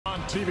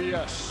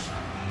TBS.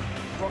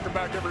 Welcome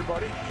back,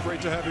 everybody. Great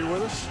to have you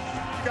with us.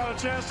 You got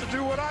a chance to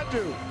do what I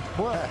do.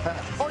 What?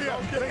 Oh, yeah.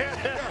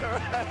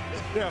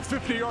 Yeah,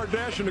 50-yard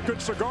dash and a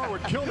good cigar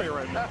would kill me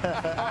right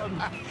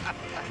now.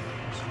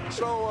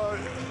 So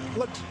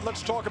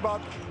let's talk about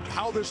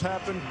how this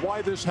happened,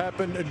 why this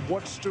happened, and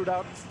what stood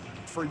out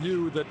for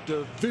you that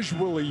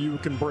visually you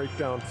can break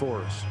down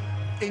for us.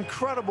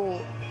 Incredible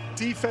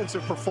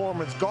defensive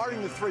performance.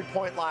 Guarding the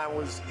three-point line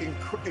was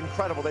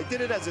incredible. They did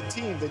it as a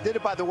team. They did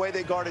it by the way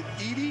they guarded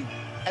Edey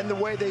and the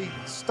way they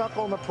stuck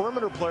on the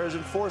perimeter players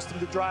and forced them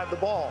to drive the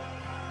ball.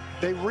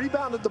 They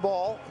rebounded the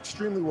ball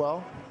extremely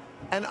well,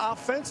 and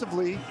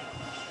offensively,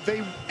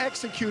 they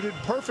executed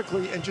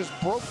perfectly and just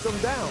broke them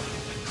down.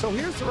 So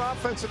here's their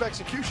offensive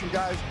execution,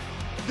 guys.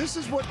 This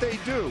is what they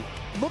do.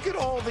 Look at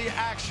all the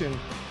action.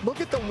 Look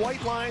at the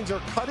white lines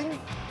are cutting,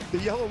 the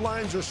yellow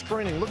lines are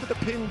straining. Look at the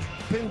pin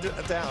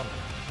down.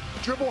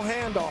 Dribble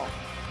handoff,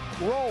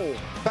 roll,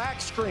 back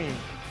screen,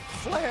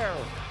 flare,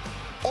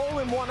 all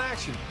in one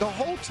action. The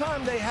whole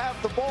time they have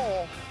the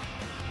ball,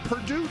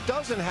 Purdue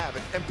doesn't have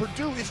it, and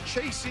Purdue is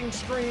chasing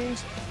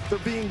screens. They're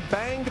being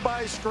banged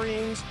by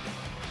screens.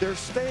 They're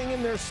staying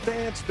in their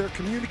stance. They're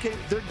communicating.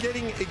 They're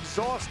getting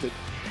exhausted.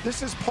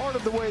 This is part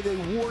of the way they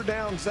wore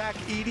down Zach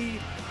Edey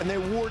and they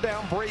wore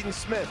down Braden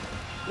Smith.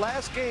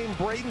 Last game,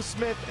 Braden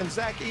Smith and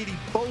Zach Edey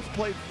both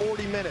played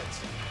 40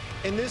 minutes.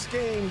 In this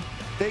game,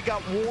 they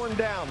got worn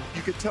down.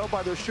 You could tell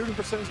by their shooting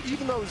percentage,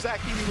 even though Zach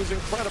Edey was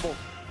incredible.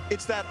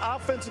 It's that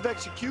offensive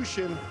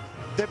execution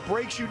that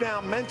breaks you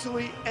down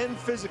mentally and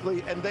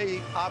physically, and they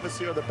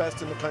obviously are the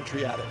best in the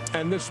country at it.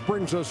 And this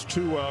brings us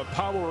to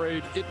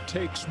Powerade. It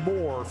takes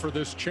more for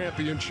this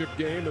championship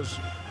game as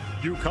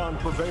UConn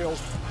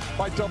prevails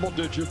by double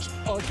digits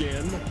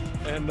again.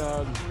 And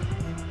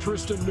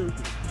Tristan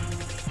Newton,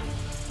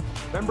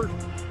 remember,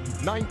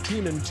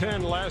 19 and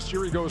 10 last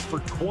year. He goes for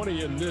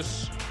 20 in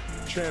this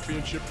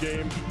championship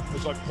game.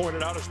 As I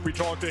pointed out as we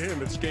talked to him,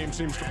 this game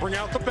seems to bring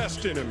out the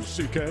best in him,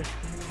 CK.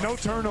 No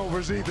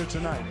turnovers either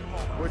tonight,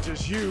 which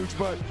is huge.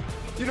 But,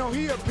 you know,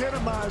 he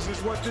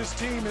epitomizes what this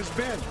team has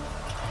been.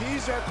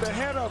 He's at the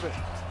head of it.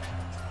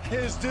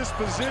 His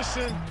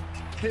disposition,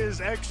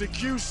 his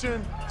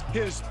execution,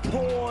 his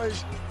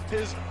poise,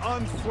 his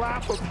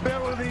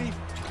unflappability,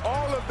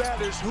 all of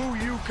that is who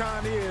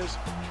UConn is,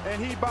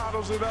 and he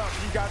bottles it up.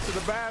 He got to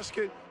the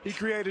basket. He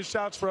created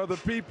shots for other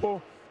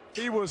people.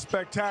 He was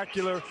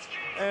spectacular.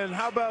 And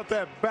how about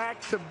that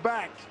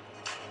back-to-back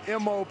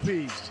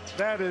MOPs?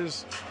 That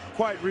is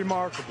quite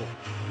remarkable.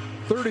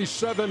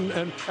 37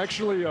 and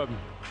actually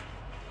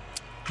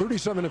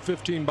 37 and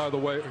 15, by the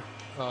way,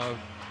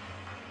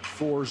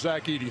 for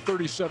Zach Edey.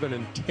 37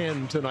 and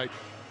 10 tonight.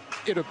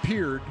 It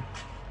appeared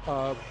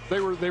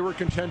they were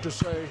content to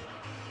say,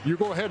 you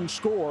go ahead and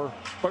score,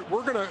 but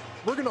we're gonna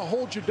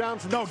hold you down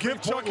from no. the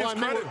Give Chuck his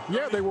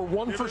credit. They were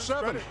 1 for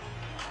 7.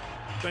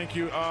 Thank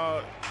you,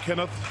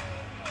 Kenneth.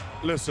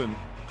 Listen,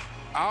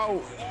 I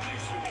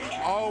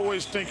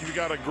always think if you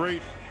got a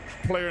great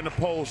player in the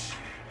post,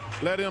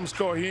 let him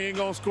score. He ain't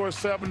gonna score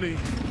 70.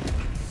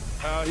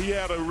 He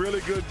had a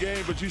really good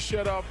game, but you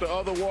shut off the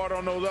other water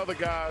on those other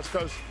guys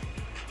because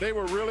they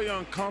were really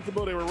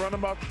uncomfortable. They were running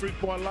about the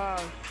three-point line.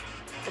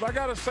 But I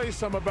gotta say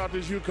something about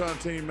this UConn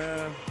team,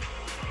 man.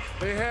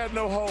 They had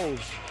no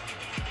holes.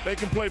 They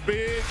can play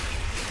big.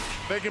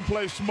 They can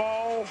play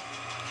small.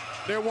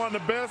 They're one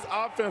of the best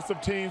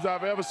offensive teams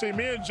I've ever seen.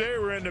 Me and Jay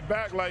were in the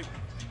back like,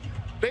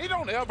 they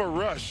don't ever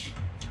rush.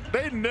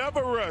 They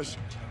never rush.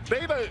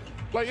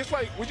 It's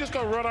like we're just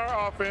gonna run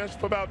our offense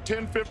for about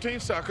 10,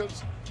 15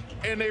 seconds,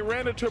 and they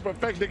ran it to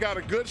perfection. They got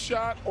a good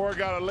shot or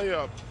got a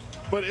layup.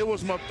 But it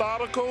was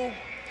methodical.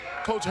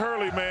 Coach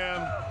Hurley,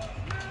 man,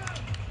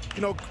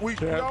 you know, we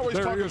always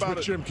talk about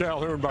it. Jim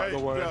Calhoun, by the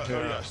way.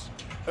 Yes.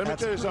 Let me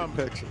tell you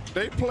something.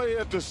 They play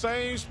at the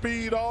same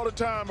speed all the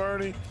time,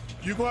 Ernie.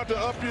 You're going to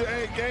have to up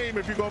your game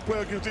if you're going to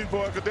play against these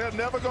boys because they're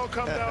never going to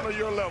come down to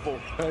your level.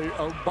 Hey,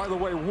 by the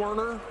way,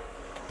 Werner,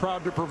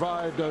 proud to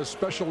provide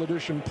special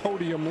edition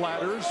podium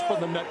ladders for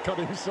the net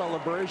cutting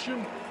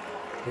celebration.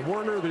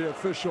 Werner, the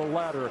official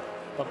ladder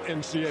of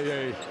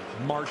NCAA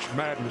March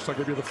Madness. I'll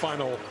give you the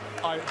final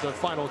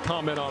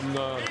comment on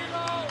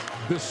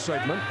this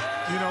segment.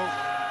 You know,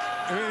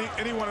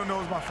 anyone who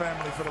knows my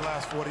family for the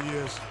last 40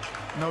 years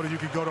know that you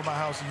could go to my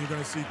house and you're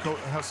going to see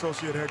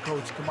associate head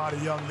coach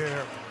Kamada Young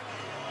there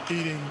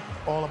eating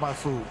all of my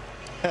food.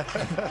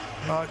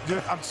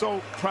 I'm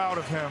so proud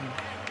of him,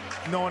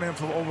 knowing him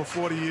for over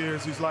 40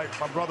 years. He's like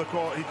my brother.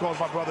 He calls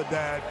my brother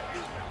Dad.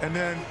 And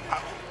then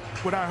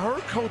when I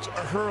heard Coach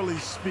Hurley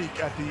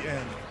speak at the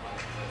end,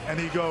 and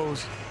he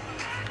goes,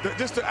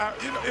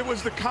 it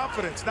was the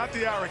confidence, not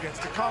the arrogance,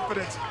 the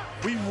confidence.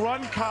 We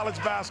run college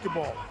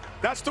basketball.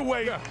 That's the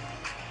way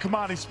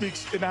Kamani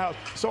speaks in the house.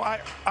 So I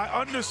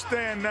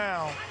understand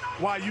now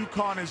why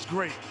UConn is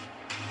great.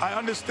 I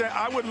understand.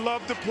 I would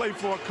love to play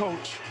for a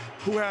coach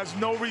who has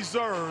no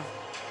reserve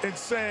in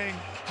saying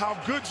how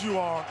good you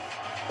are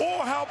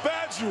or how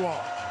bad you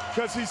are.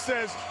 Because he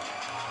says,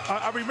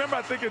 I remember,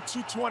 I think at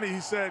 220, he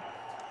said,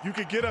 you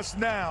could get us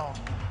now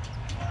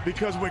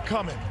because we're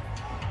coming.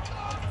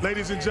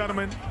 Ladies and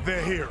gentlemen,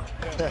 they're here.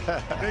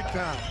 Big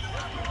time.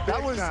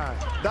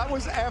 That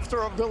was after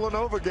a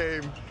Villanova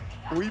game.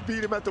 We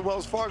beat him at the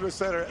Wells Fargo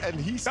Center, and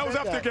he said that was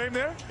after the game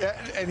there? Yeah,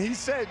 and he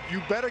said,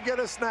 you better get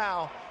us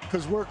now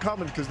because we're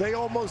coming, because they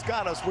almost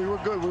got us. We were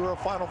good. We were a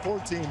Final Four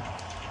team.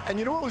 And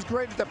you know what was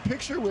great? The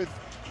picture with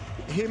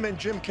him and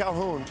Jim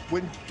Calhoun.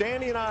 When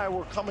Danny and I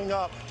were coming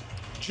up,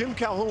 Jim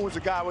Calhoun was a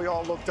guy we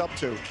all looked up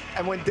to.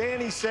 And when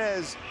Danny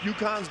says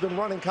UConn's been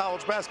running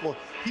college basketball,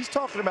 he's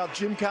talking about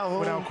Jim Calhoun.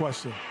 Without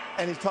question.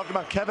 And he's talking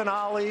about Kevin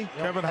Ollie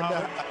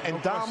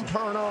and Dom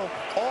Perno,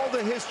 all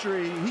the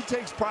history. He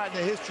takes pride in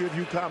the history of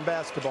UConn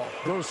basketball.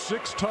 Those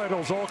 6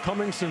 titles all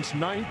coming since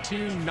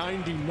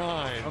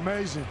 1999.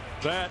 Amazing.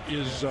 That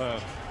is a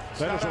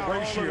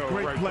ratio.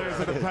 Great right players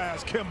there. in the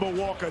past: Kimball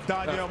Walker,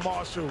 Donnell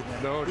Marshall.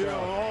 No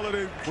doubt. All of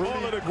the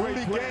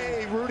great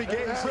players. Rudy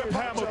Gay, Rip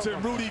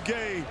Hamilton, Rudy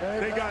Gay.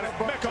 They got it.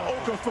 Mecca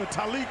Okafor,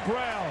 Talik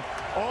Brown.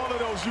 All of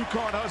those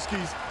UConn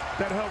Huskies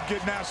that helped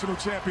get national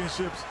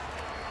championships.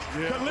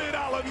 Yeah. Khalid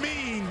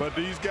Al-Amin. But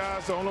these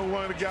guys, the only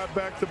one that got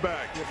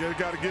back-to-back. They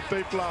got to get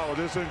their flowers.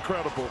 It's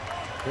incredible.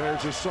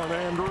 There's his son,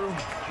 Andrew.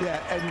 Yeah,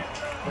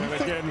 And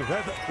again,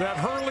 that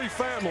Hurley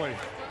family.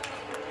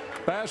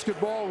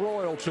 Basketball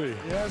royalty.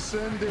 Yes,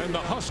 indeed. And the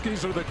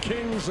Huskies are the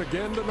kings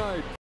again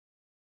tonight.